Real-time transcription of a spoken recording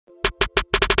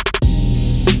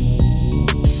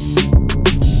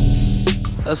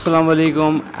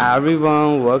Assalamualaikum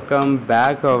everyone, welcome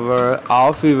back our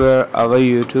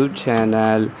YouTube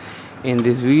channel. In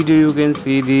this video you can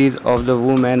see these of the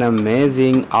women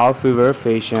amazing outfit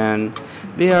fashion.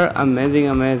 They are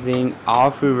amazing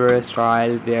outfit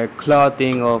styles. They are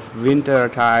clothing of winter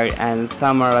attire and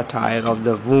summer attire of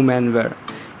the women wear.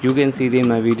 You can see it in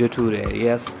my video today.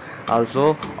 Yes,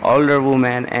 also older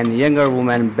women and younger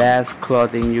women best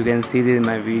clothing, you can see it in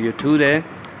my video today.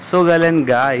 So girl and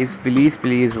guys,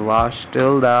 please watch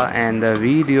till the end the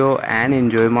video and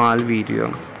enjoy my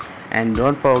video, and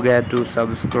don't forget to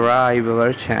subscribe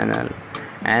our channel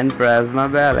and press my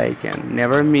bell icon.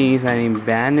 Never miss any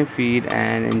benefit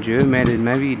and enjoyment in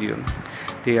my video.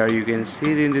 There you can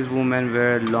see in this woman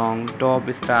wear long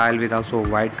top style with also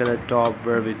white color top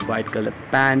wear with white color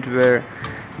pant wear.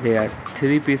 They are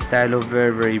three-piece style of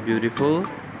wear, very beautiful.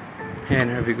 And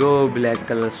here we go, black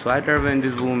color sweater when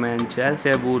this woman,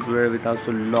 Chelsea boot wear with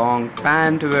also long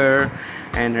pant wear.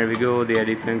 And here we go, they are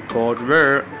different coat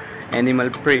wear, animal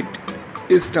print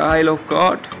style of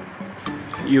coat.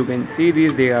 You can see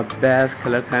these, they are best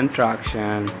color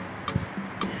contraction.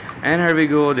 And here we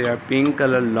go, they are pink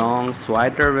color long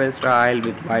sweater wear style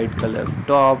with white color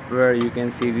top wear. You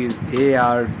can see these, they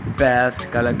are best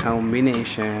color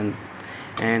combination.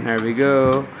 And here we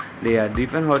go, they are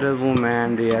different hotel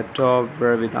women. They are top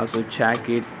wear with also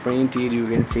jacket printed. You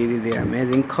can see this, they are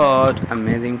amazing coat,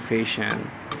 amazing fashion.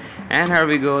 And here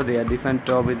we go, they are different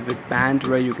top with pant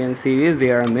wear. You can see this, they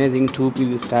are amazing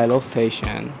two-piece style of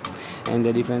fashion. And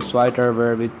the different sweater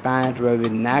wear with pant wear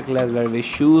with necklace wear with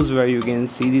shoes wear. You can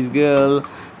see this girl,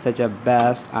 such a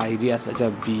best idea, such a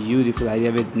beautiful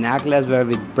idea with necklace wear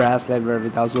with bracelet wear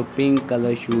with also pink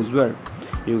color shoes wear.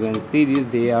 You can see this,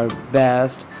 they are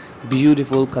best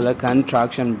beautiful color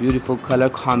contraction, beautiful color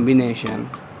combination.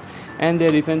 And the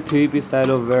different three-piece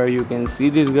style of wear. You can see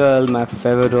this girl, my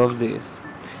favorite of this.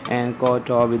 And coat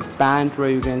top with pant wear.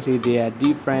 You can see they are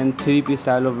different three-piece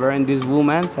style of wear in this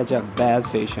woman, such a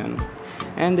best fashion.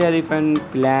 And they are different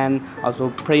plain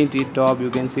also printed top, you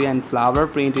can see, and flower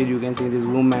printed. You can see this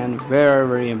woman wear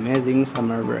very amazing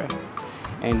summer wear.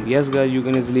 And yes girl, you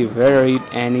can easily wear it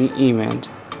any event,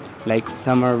 like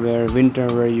summer wear, winter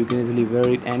wear. You can easily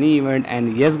wear it any event.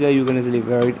 And yes girl, you can easily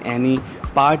wear it any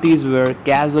parties wear,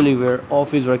 casually wear,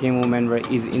 office working woman wear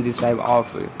is in this type of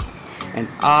outfit. And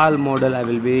all model I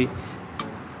will be,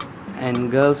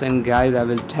 and girls and guys, I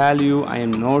will tell you, I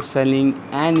am not selling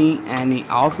any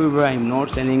outfit wear. I am not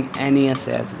selling any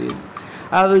accessories.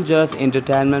 I will just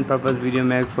entertainment purpose video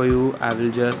make for you. I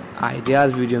will just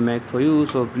ideas video make for you.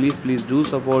 So please do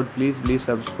support, please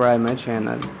subscribe my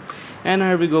channel. And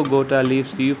here we go, Gota leaf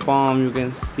sea form. You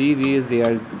can see these, they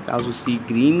are also sea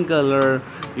green color.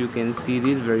 You can see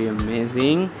this, very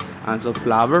amazing. And so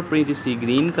flower print is sea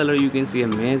green color. You can see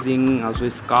amazing. Also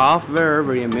scarf wear,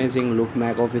 very amazing look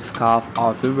make of a scarf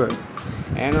outfit wear.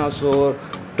 And also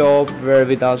top wear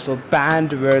with also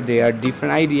pant wear. They are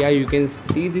different idea. You can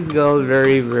see this girl,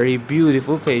 very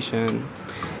beautiful fashion.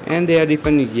 And they are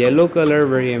different yellow color,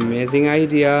 very amazing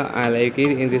idea. I like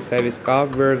it in this type of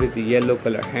scarf wear with yellow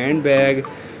color handbag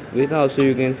with also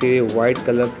you can see white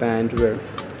color pant wear.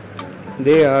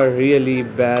 They are really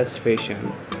best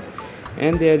fashion.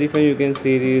 And they are different, you can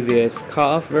see these, they are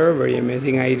scarf wear, very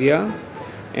amazing idea.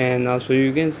 And also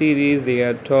you can see these, they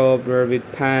are top wear with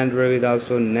pant wear with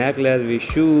also necklace with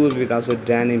shoes with also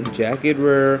denim jacket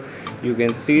wear. You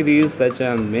can see these, such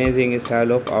an amazing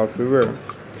style of outfit wear.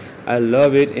 I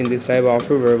love it in this type of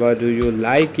outfit wear. What do you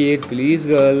like it? Please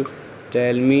girl,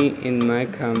 tell me in my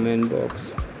comment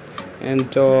box.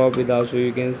 And top with also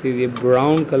you can see the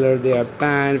brown color. They are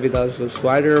pant with also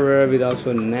sweater wear with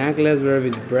also necklace wear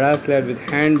with bracelet with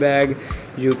handbag.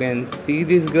 You can see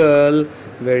this girl,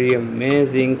 very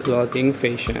amazing clothing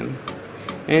fashion.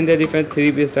 And the different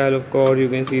three-piece style of coat. You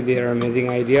can see they are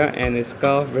amazing idea. And a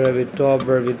scarf wear with top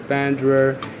wear with pant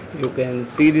wear. You can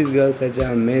see this girl, such an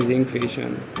amazing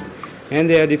fashion. And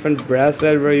there are different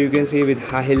bracelet where you can see with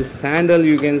high heel sandal.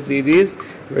 You can see this,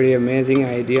 very amazing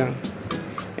idea.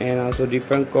 And also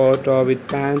different coat top with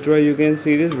pants where you can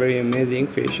see this, very amazing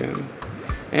fashion.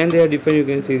 And they are different, you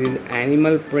can see this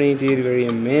animal printed, very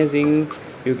amazing.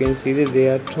 You can see this, they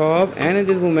are top. And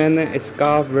this woman a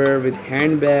scarf wear with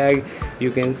handbag. You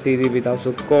can see this with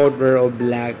also coat wear of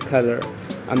black color.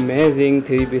 Amazing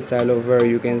three-piece style of wear.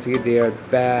 You can see they are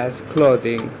best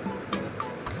clothing.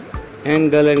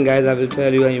 And girl and guys, I will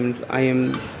tell you, I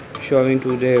am showing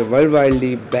today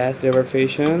worldwide best ever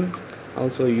fashion.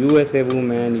 Also USA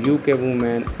woman, UK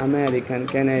woman, American,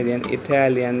 Canadian,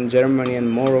 Italian, Germany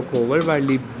and Morocco,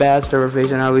 worldwide best ever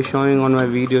fashion I will showing on my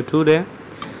video today.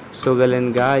 So girl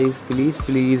and guys,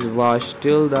 please watch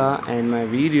till the end my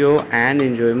video and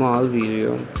enjoy my all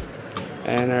video.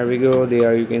 And here we go,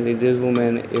 there you can see this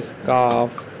woman is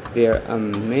scarf, their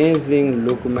amazing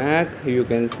look mac. You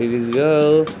can see this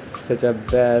girl, such a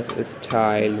best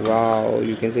style. Wow,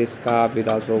 you can see scarf with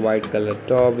also white color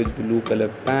top with blue color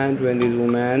pant. When this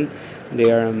woman,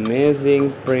 they are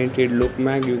amazing printed look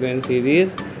mac. You can see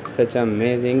this, such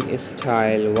amazing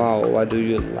style. Wow, what do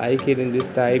you like it in this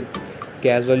type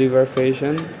casual wear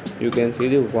fashion? You can see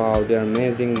the wow, they are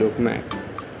amazing look mac.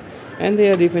 And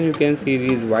they are different. You can see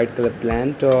these white color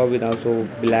plant top with also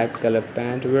black color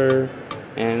pant wear,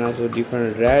 and also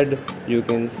different red. You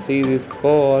can see this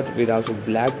coat with also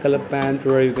black color pant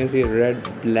wear. You can see red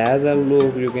blazer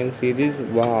look. You can see this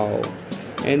wow,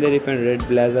 and the different red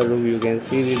blazer look. You can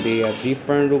see this, they are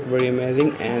different look, very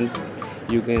amazing. And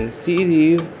you can see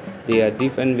these, they are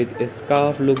different with a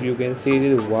scarf look. You can see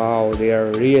this wow, they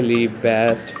are really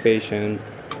best fashion.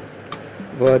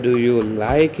 What do you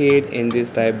like it in this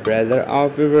type blazer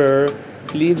outfit wear?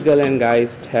 Please girl and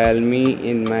guys tell me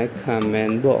in my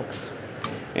comment box.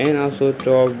 And also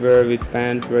top wear with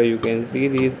pant wear. You can see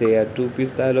this, they are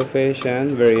two-piece style of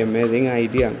fashion, very amazing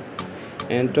idea.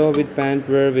 And top with pant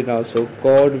wear with also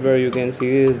coat wear. You can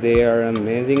see this, they are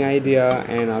amazing idea.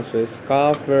 And also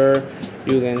scarf wear.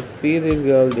 You can see this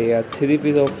girl, they are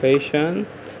three-piece of fashion,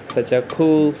 such a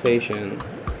cool fashion.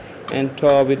 And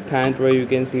top with pant wear. You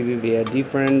can see this, they are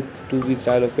different two-piece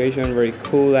style of fashion, very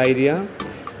cool idea.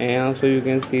 And also you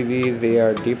can see these, they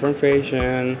are different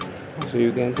fashion. So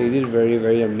you can see this,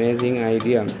 very amazing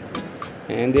idea.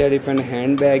 And they are different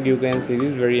handbag. You can see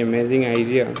this, very amazing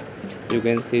idea. You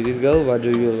can see this girl, what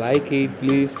do you like it?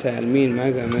 Please tell me in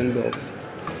my comment box.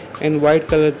 And white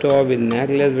color top with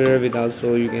necklace wear with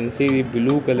also you can see the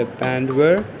blue color pant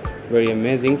wear, very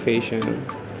amazing fashion.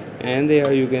 And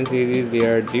there you can see this, they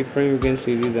are different. You can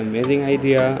see this amazing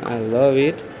idea, I love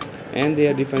it. And they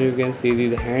are different. You can see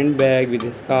this handbag with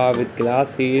a scarf with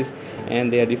glasses,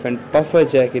 and they are different puffer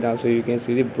jacket. Also you can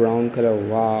see the brown color.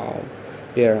 Wow,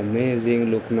 they are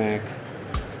amazing look mac.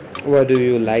 What do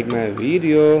you like my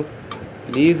video?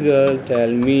 Please girl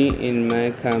tell me in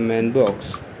my comment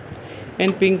box.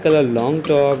 And pink color long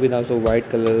top with also white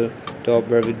color top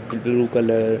wear with blue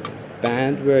color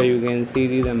pant where you can see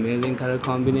this amazing color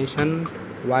combination,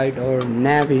 white or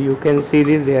navy. You can see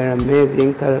this, they are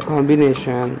amazing color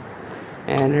combination.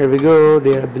 And here we go,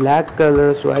 they are black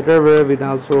color sweater wear with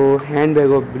also handbag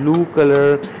of blue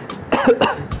color.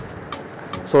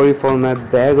 Sorry for my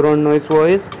background noise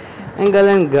voice. And girl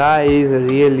and guys,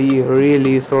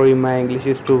 really sorry, my English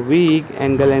is too weak.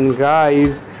 And girl and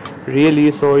guys,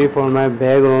 really sorry for my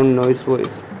background noise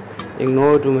voice.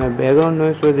 Ignore to my background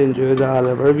noise voice. Enjoy the all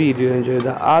of our video. Enjoy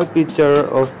the all picture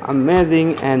of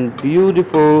amazing and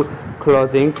beautiful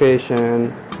clothing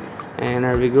fashion. And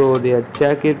here we go, their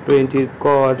jacket printed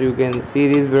coat. You can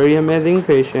see this very amazing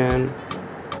fashion.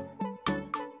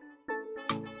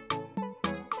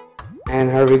 And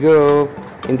here we go,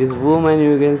 in this woman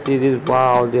you can see this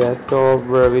wow, their top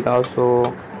wear with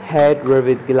also hat wear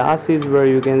with glasses where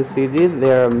you can see this, they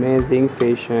are amazing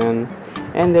fashion.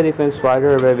 And the different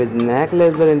sweater wear with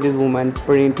necklace wear. In this woman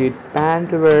printed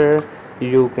pant wear.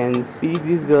 You can see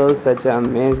this girl, such an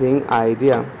amazing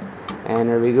idea. And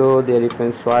here we go, the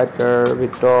different sweater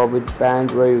with top with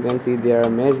pant where you can see they are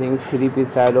amazing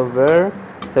three-piece style of wear,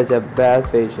 such a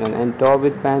best fashion. And top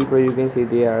with pant where you can see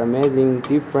they are amazing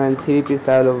different three-piece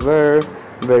style of wear,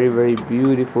 very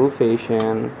beautiful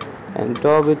fashion. And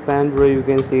top with pant where you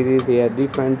can see this, they are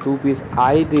different two-piece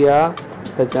idea,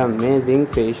 such amazing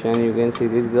fashion. You can see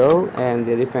this girl and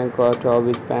the different top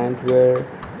with pant wear,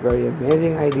 very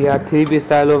amazing idea, three-piece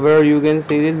style of wear. You can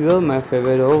see this girl, my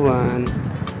favorite one.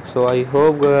 So I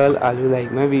hope girl all you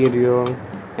like my video.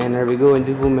 And here we go, in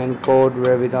this woman coat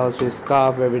wear with also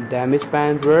scarf wear with damaged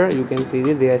pant wear. You can see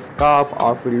this, they are scarf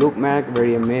outfit look mac,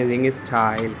 very amazing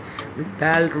style. With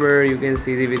belt wear you can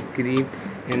see this with cream.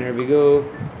 And here we go,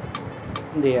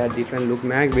 they are different look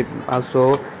mac with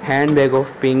also handbag of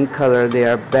pink color, they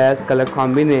are best color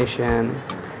combination.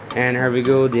 And here we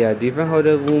go, they are different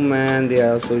hotel woman. They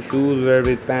are also shoes wear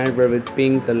with pant wear with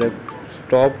pink color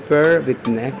top wear with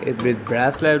neck with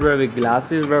bracelet wear with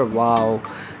glasses wear. Wow,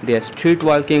 they are street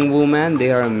walking woman,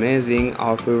 they are amazing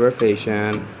outfit wear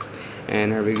fashion.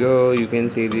 And here we go, you can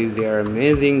see this, they are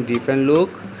amazing different look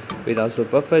with also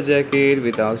puffer jacket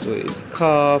with also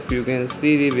scarf. You can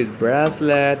see it with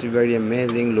bracelet, very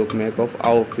amazing look make of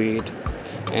outfit.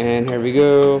 And here we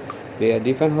go, they are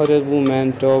different hotel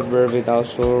woman top wear with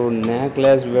also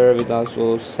necklace wear with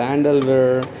also sandal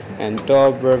wear, and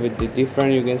top wear with the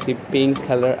different you can see pink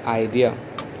color idea.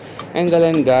 And girl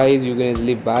and guys, you can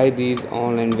easily buy these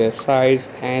online websites,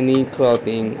 any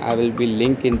clothing. I will be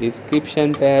link in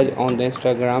description page on the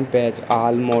Instagram page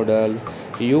all model.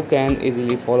 You can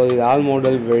easily follow the all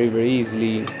model very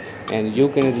easily, and you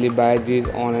can easily buy these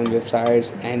online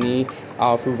websites any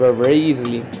outfit very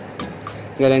easily.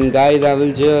 Girl and guys, I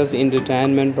will just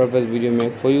entertainment purpose video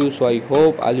make for you, so I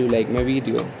hope all you like my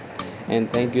video,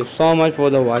 and thank you so much for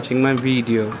the watching my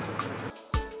video.